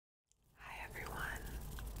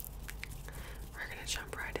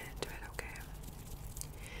jump right into it, okay?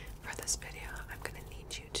 For this video, I'm gonna need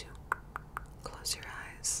you to close your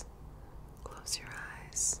eyes. Close your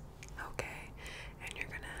eyes, okay? And you're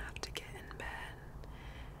gonna have to get in bed,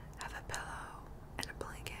 have a pillow and a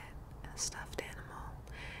blanket and a stuffed animal,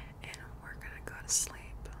 and we're gonna go to sleep.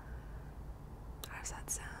 How does that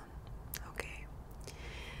sound? Okay.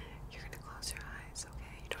 You're gonna close your eyes,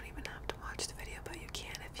 okay? You don't even have to watch the video, but you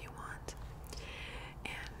can if you want.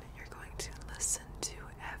 And you're going to listen to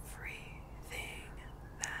everything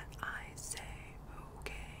that I say,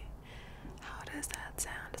 okay? How does that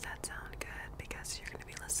sound? Does that sound good? Because you're going to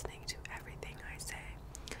be listening to everything I say.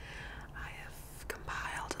 I have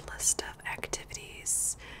compiled a list of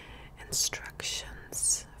activities,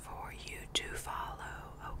 instructions for you to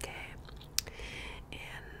follow, okay?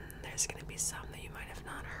 And there's going to be some that you might have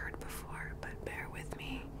not heard before, but bear with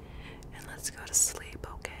me and let's go to sleep,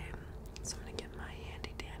 okay? So I'm going to get my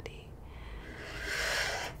handy dandy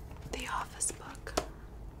The Office book.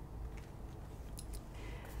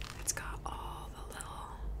 It's got all the little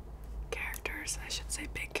characters, I should say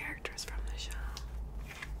big characters from the show.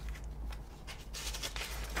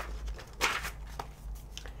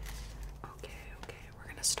 Okay, we're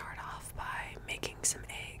gonna start off by making some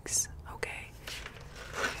eggs, okay?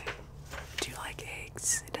 Do you like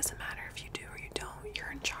eggs? It doesn't matter if you do or you don't,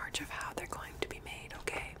 you're in charge of how they're going to be made,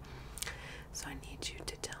 okay? So I need you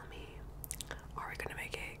to tell me, are we gonna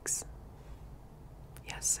make eggs?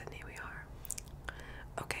 Yes, Sydney, we are.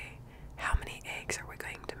 Okay, how many eggs are we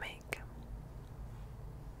going to make?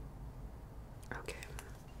 Okay,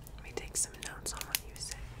 let me take some notes on what you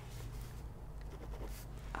say.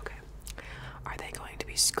 Okay, are they going to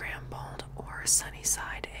be scrambled or sunny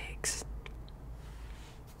side eggs?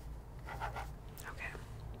 Okay,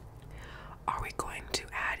 are we going to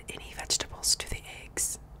add any vegetables to the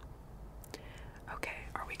eggs? Okay,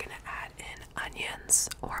 are we going to add in onions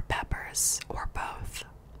or peppers or both?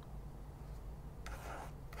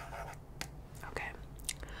 Okay,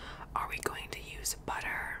 are we going to use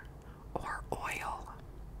butter or oil?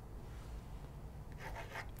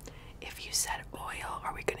 If you said oil,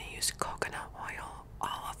 are we going to use coconut oil,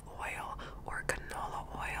 olive oil, or canola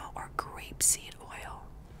oil, or grapeseed oil?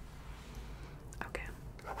 Okay.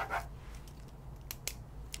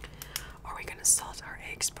 Are we going to salt our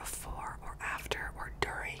eggs before or after or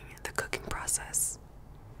during the cooking process?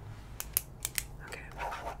 Okay.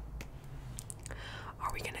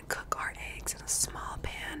 Are we going to cook our eggs in a small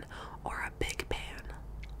pan or a big pan?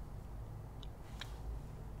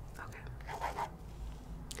 Okay.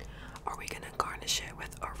 Are we going to garnish it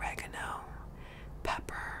with oregano,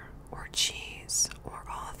 pepper, or cheese, or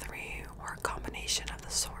all three, or a combination of the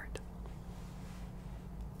sort?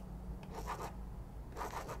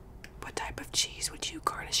 What type of cheese would you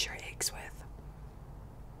garnish your eggs with?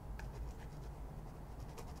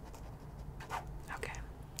 Okay.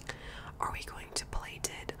 Are we going to plate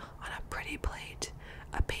it on a pretty plate,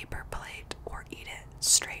 a paper plate, or eat it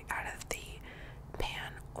straight out of the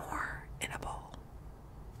pan or in a bowl?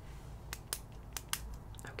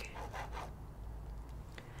 Okay.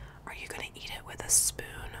 Are you going to eat it with a spoon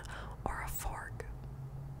or a fork?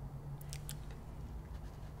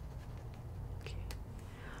 Okay.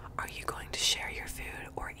 Are you going to share your food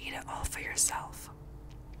or eat it all for yourself?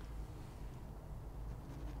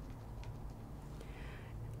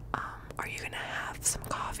 Are you going to have some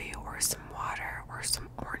coffee or some water or some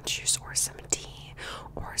orange juice or some tea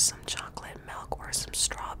or some chocolate milk or some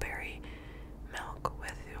strawberry milk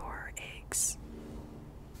with your eggs?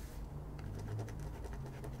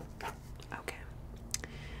 Okay.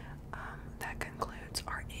 That concludes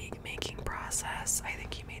our egg making process. I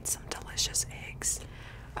think you made some delicious eggs.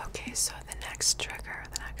 Okay, so the next trigger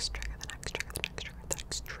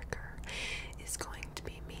is going to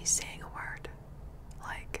be me saying a word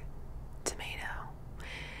like tomato,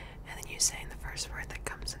 and then you saying the first word that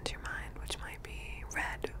comes into your mind, which might be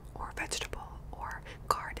red or vegetable or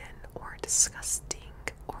garden or disgusting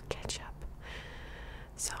or ketchup.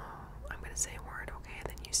 So I'm gonna say a word, okay, and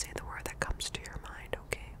then you say the word that comes to your mind,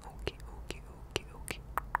 okay? Okay.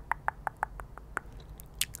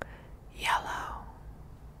 Yellow.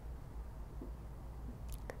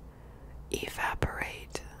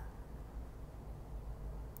 Evaporate.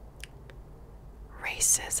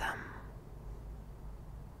 Racism.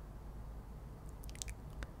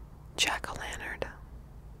 Jack-o'-lantern.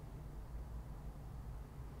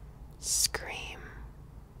 Scream.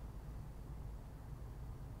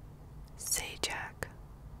 Sajak.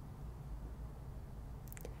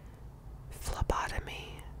 Phlebotomy.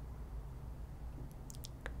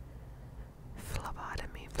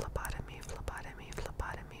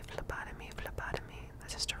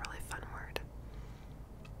 That's just a really fun word.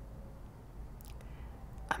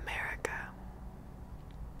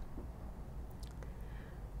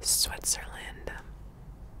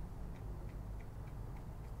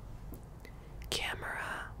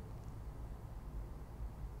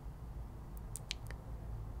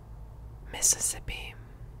 Mississippi,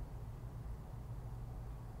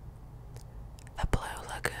 the Blue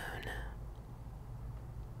Lagoon,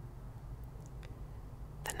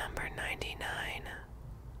 the number 99,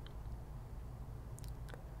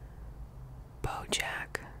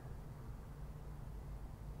 Bojack,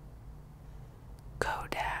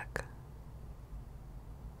 Kodak,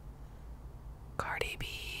 Cardi B,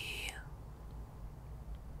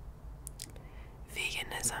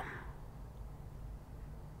 veganism,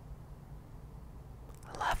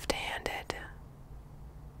 left-handed,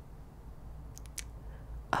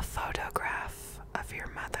 a photograph of your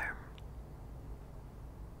mother,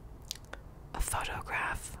 a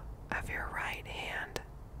photograph of your right hand,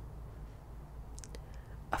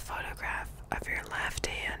 a photograph of your left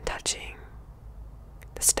hand touching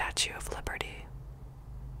the Statue of Liberty,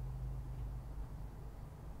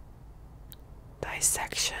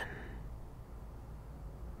 dissection,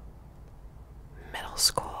 middle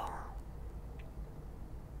school,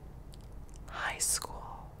 high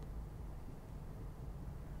school,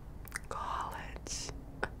 college,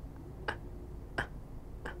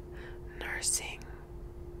 nursing,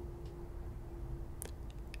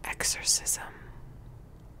 exorcism,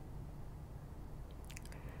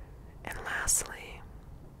 and lastly,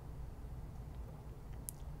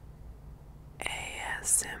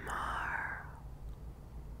 ASMR.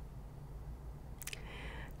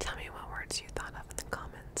 Tell me what words you thought of in the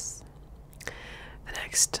comments. The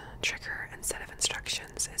next trigger and set of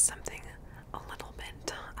instructions is something a little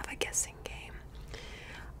bit of a guessing game.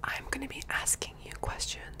 I'm going to be asking you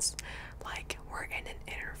questions like we're in an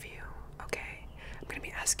interview, okay? I'm going to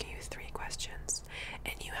be asking you 3 questions,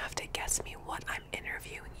 and you have to guess me what I'm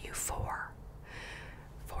interviewing you for.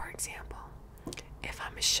 For example, if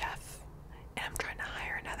I'm a chef and I'm trying to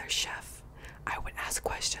hire another chef, I would ask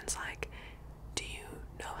questions like, do you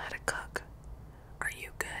know how to cook? Are you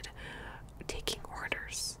good taking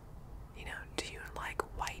orders? You know, do you like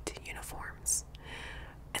white uniforms?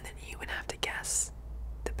 And then you would have to guess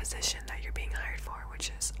the position that you're being hired for,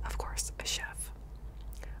 which is, of course, a chef.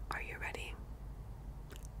 Are you ready?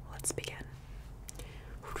 Let's begin.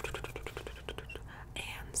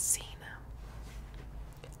 And scene.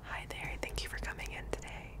 Hi there, thank you for coming in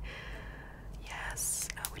today. Yes,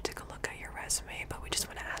 we took a look at your resume, but we just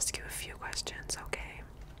want to ask you a few questions, okay?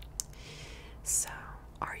 So,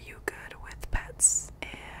 are you good with pets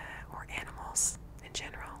or animals in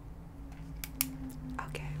general?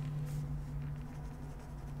 Okay.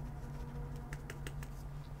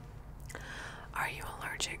 Are you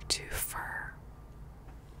allergic to fur?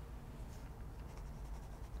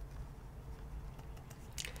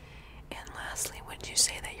 And lastly, would you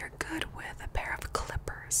say that you're good with a pair of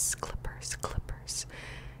clippers? Clippers, clippers,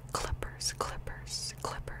 clippers, clippers,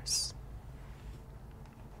 clippers.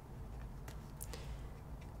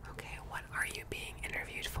 Okay, what are you being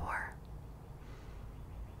interviewed for?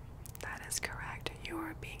 That is correct. You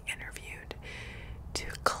are being interviewed to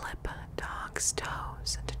clip dogs'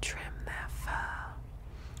 toes and to trim their fur.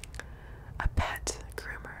 A pet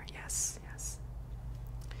groomer, yes, yes.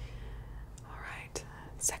 Alright,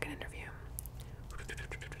 second interview.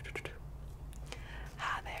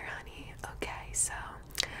 Hi there, honey. Okay, so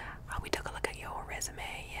we took a look at your resume.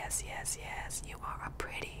 Yes, yes, yes. You are a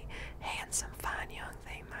pretty, handsome, fine young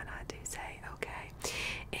thing, might I do say. Okay.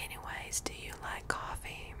 Anyways, do you like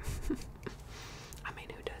coffee? I mean,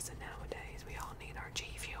 who doesn't nowadays? We all need our G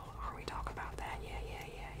Fuel. Or we talk about that? Yeah, yeah,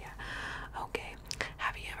 yeah, yeah. Okay.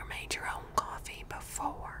 Have you ever made your own coffee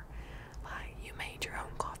before? Like, you made your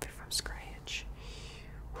own coffee from scratch?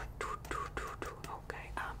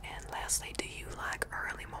 Okay. And lastly, do you like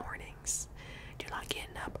early mornings? Do you like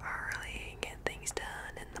getting up early and getting things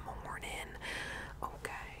done in the morning?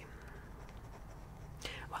 Okay.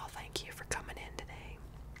 Well, thank you for coming in today.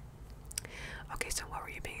 Okay, so what were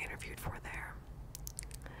you being interviewed for there?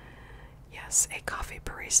 Yes, a coffee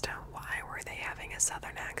barista. Why were they having a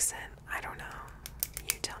southern accent? I don't know.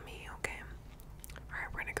 You tell me, okay?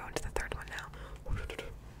 Alright, we're gonna go into the third one now.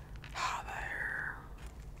 Hi there.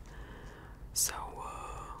 So,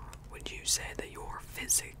 would you say that you're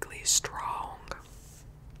physically strong?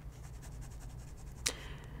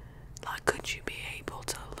 Like, could you be able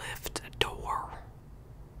to lift a door?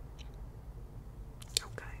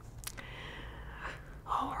 Okay.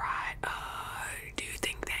 Alright, do you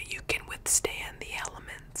think that you can withstand the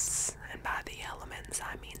elements? And by the elements,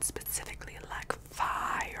 I mean specifically like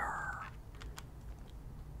fire.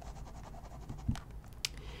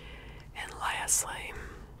 And lastly,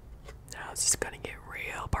 now this is gonna get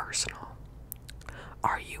real personal.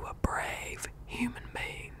 Are you a brave human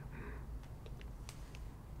being?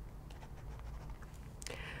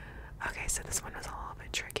 Okay, so this one was a little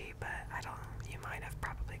bit tricky, but I don't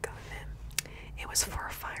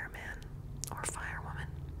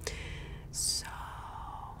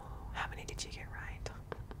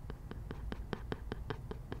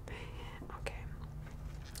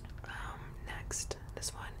next.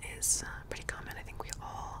 This one is pretty common. I think we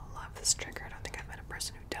all love this trigger. I don't think I've met a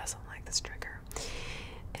person who doesn't like this trigger.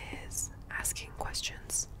 Is asking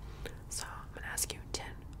questions. So I'm gonna ask you 10.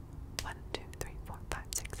 1, 2, 3, 4, 5,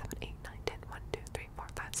 6, 7, 8, 9, 10. 1, 2, 3, 4,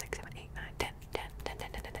 5, 6, 7, 8, 9, 10.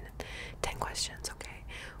 10 questions, okay?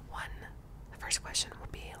 The first question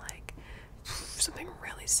will be like something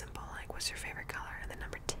really simple, like what's your favorite color? And then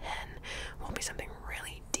number 10 will be something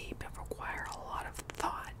really deep and require a lot of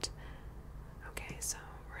thought. Okay, so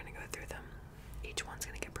we're gonna go through them. Each one's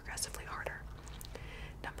gonna get progressively harder.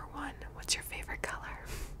 Number 1, what's your favorite color?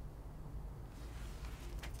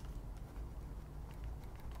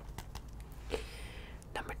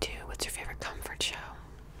 Number 2, what's your favorite comfort show?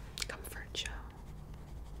 Comfort show.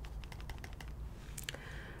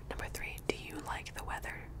 Number 3, do you like the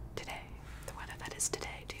weather today? The weather that is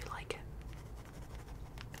today, do you like it?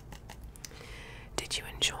 Did you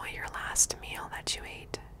enjoy your last meal that you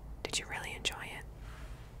ate? Did you really enjoy it?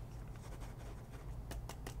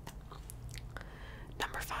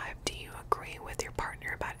 Number 5, do you agree with your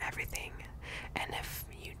partner about everything? And if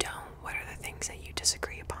you don't, what are the things that you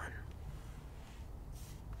disagree upon?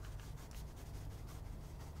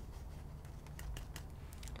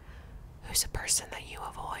 Who's a person that you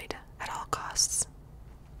avoid at all costs?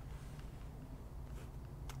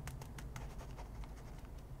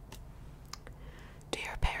 Do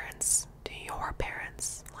your parents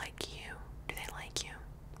like you? Do they like you?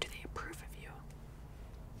 Do they approve of you?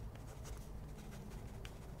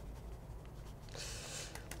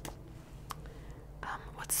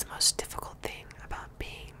 What's the most difficult thing about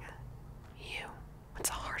being you? What's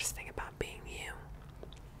the hardest thing about being you?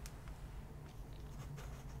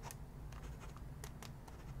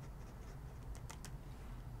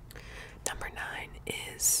 Number 9,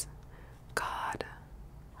 is God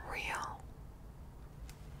real?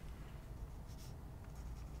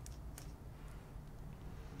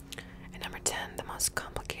 And number 10, the most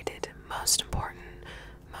complicated, most important,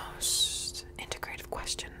 most integrative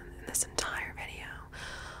question in this entire video.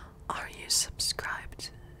 Are you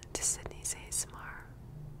subscribed to Sydney's ASMR?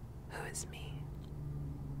 Who is me?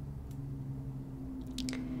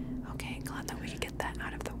 Okay, glad that we could get that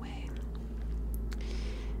out of the way.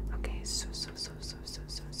 Okay, so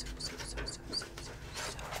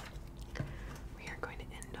we are going to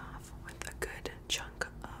end off with a good chunk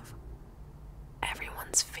of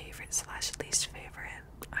everyone's favorite slash least favorite.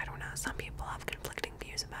 I don't know, some people have conflicting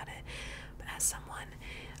views about it, but as someone,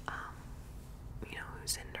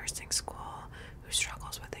 who's in nursing school, who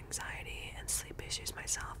struggles with anxiety and sleep issues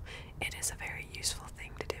myself, it is a very useful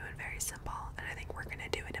thing to do and very simple, and I think we're gonna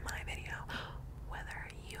do it in my video, whether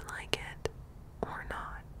you like it or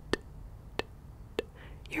not.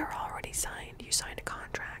 You're already signed. You signed a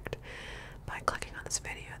contract by clicking on this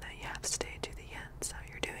video that you have to stay to the end, so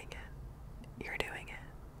you're doing it. You're doing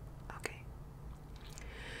it. Okay.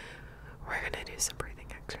 We're gonna do some breathing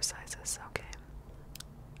exercises, okay?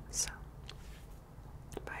 So,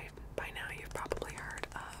 by now you've probably heard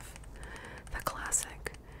of the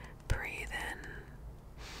classic breathe in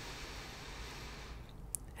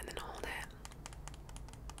and then hold it.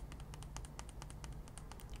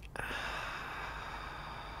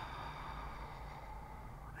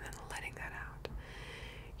 And then letting that out.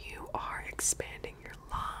 You are expanding your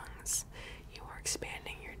lungs. You are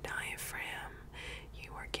expanding your diaphragm.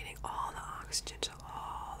 You are getting all the oxygen to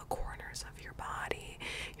all the corners of your body.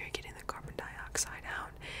 You're getting the carbon dioxide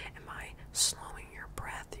out. And by slowing your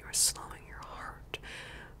breath, you are slowing your heart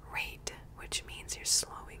rate, which means you're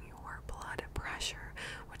slowing your blood pressure,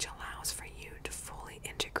 which allows for you to fully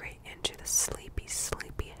integrate into the sleepy,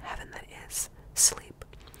 sleepy heaven that is sleep.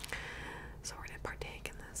 So we're going to partake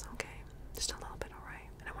in this, okay? Just a little bit, alright?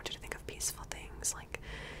 And I want you to think of peaceful things like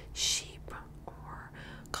sheep or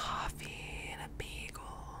coffee and a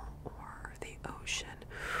bagel or the ocean.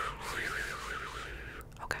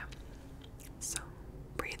 Okay, so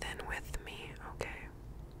breathe in with me, okay?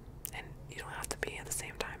 And you don't have to be at the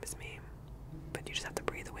same time as me, but you just have to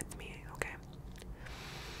breathe with me, okay?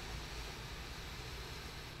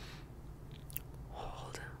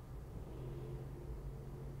 Hold.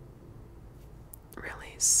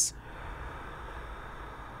 Release.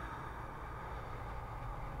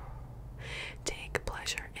 Take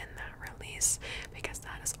pleasure in that release, because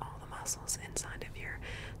that is all the muscles inside of your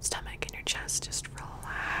stomach and your chest just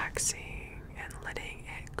relaxing and letting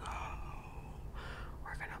it go.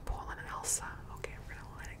 We're gonna pull an Elsa, okay? We're gonna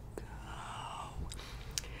let it go.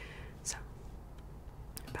 So,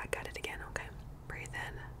 back at it again, okay? Breathe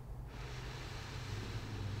in.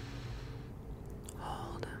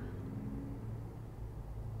 Hold.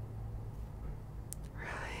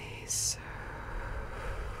 Release.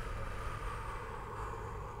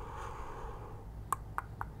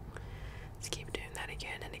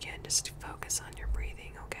 just focus on your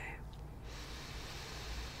breathing, okay?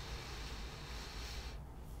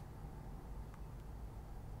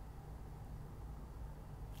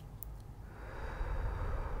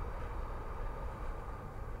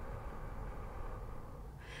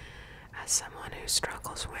 As someone who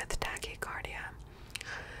struggles with tachycardia,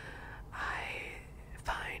 I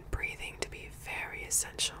find breathing to be very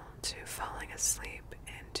essential to falling asleep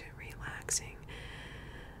and to relaxing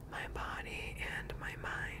my body and my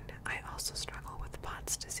mind. I also struggle with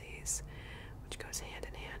Pott's disease, which goes hand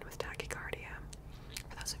in hand with tachycardia.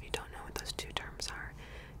 For those of you who don't know what those two terms are,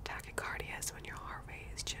 tachycardia is when your heart rate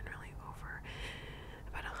is generally over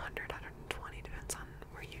about 100, 120, depends on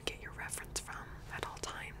where you get your reference from at all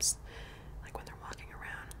times, like when they're walking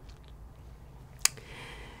around.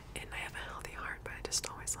 And I have a healthy heart, but I just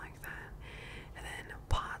always like that. And then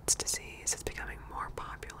Pott's disease is becoming more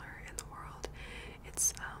popular in the world.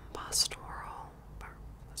 It's postural,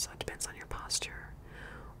 so it depends on your posture.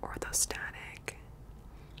 Orthostatic.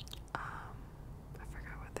 I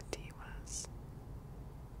forgot what the D was.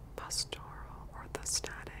 Postural,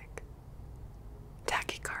 orthostatic.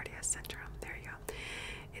 Tachycardia syndrome. There you go.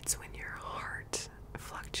 It's when your heart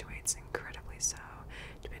fluctuates incredibly so,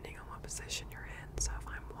 depending on what position you're in. So if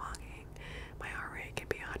I'm walking, my heart rate can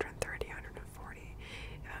be 130, 140.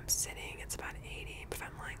 If I'm sitting, it's about 80. If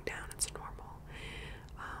I'm lying down, it's normal.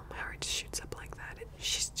 My heart just shoots up like that.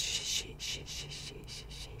 She's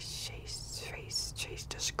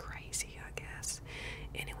just crazy, I guess.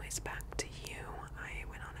 Anyways, back to you. I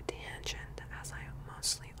went on a tangent, as I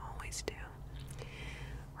mostly always do.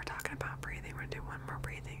 We're talking about breathing. We're gonna do one more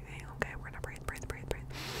breathing thing. Okay, we're gonna breathe.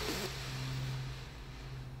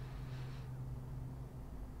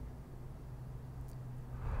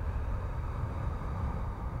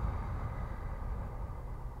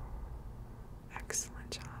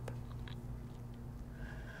 Excellent job.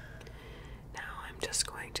 Now I'm just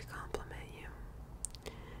going to compliment you.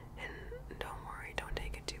 And don't worry, don't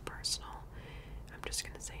take it too personal. I'm just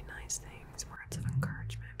going to say nice things, words of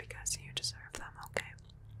encouragement, because you deserve them, okay?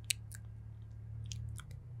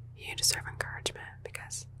 You deserve encouragement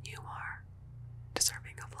because you are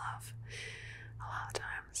deserving of love. A lot of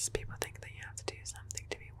times people think that you have to do something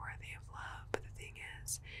to be worthy of love, but the thing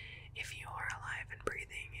is, if you are alive and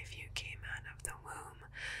breathing, if you came out of the womb,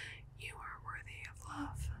 you are worthy of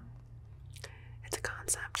love. It's a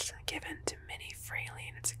concept given to many freely,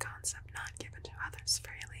 and it's a concept not given to others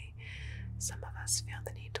freely. Some of us feel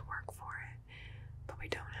the need to work for it, but we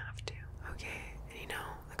don't have to. Okay, and you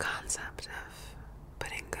know, the concept of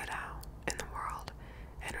putting good out in the world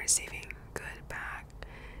and receiving good back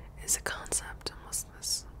is a concept almost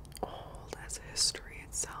as old as history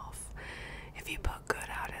itself. If you put good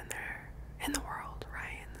out in there, in the world,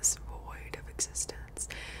 right, in this void of existence,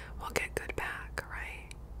 we'll get good back, right?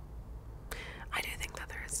 I do think that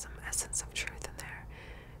there is some essence of truth in there,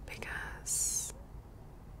 because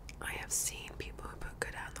I have seen people who put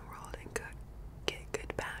good out in the world and get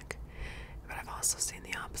good back, but I've also seen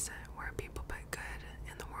the opposite, where people put good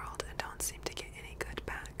in the world and don't seem to get any good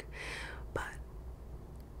back. But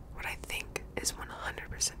what I think is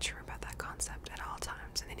 100% true about that concept at all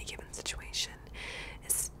times in any given situation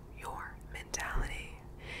is your mentality.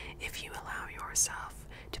 If you allow yourself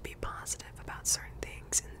to be positive about certain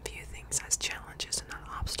things and view things as challenges and not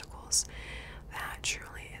obstacles, that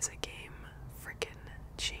truly is a game freaking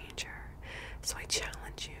changer. So I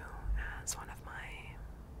challenge you, as one of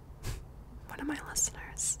my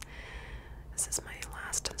listeners, this is my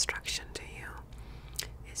last instruction to you,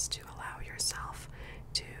 is to allow yourself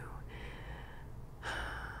to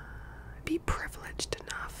be privileged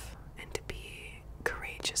enough and to be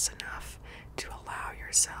courageous enough to allow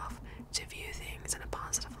yourself to view things in a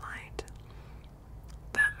positive light.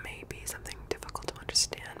 That may be something difficult to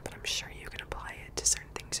understand, but I'm sure you can apply it to certain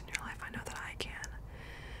things in your life. I know that I can.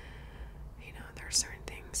 You know, there are certain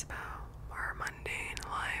things about our mundane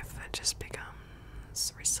life that just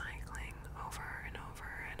becomes recycling over and over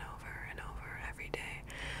and over and over every day.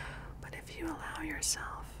 But if you allow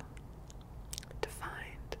yourself to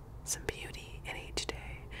find some beauty in each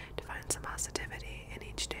day, to find some positivity in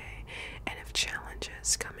each day, and if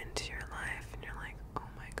challenges come into your life and you're like, oh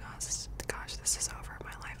my gosh, this is over,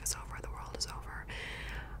 my life is over, the world is over,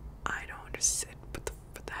 I don't understand,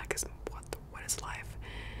 what the heck is, what is life?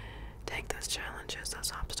 Take those challenges,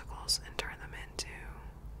 those obstacles, and turn them into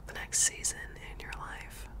the next season in your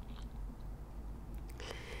life.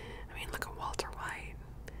 I mean, look at Walter White.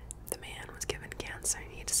 The man was given cancer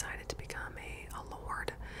and he decided to become a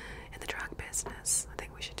lord in the drug business. I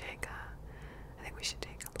think we should take a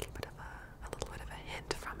little bit of a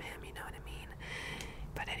hint from him, you know what I mean?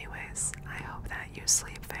 But anyways, I hope that you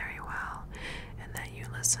sleep very well.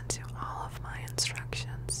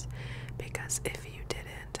 as if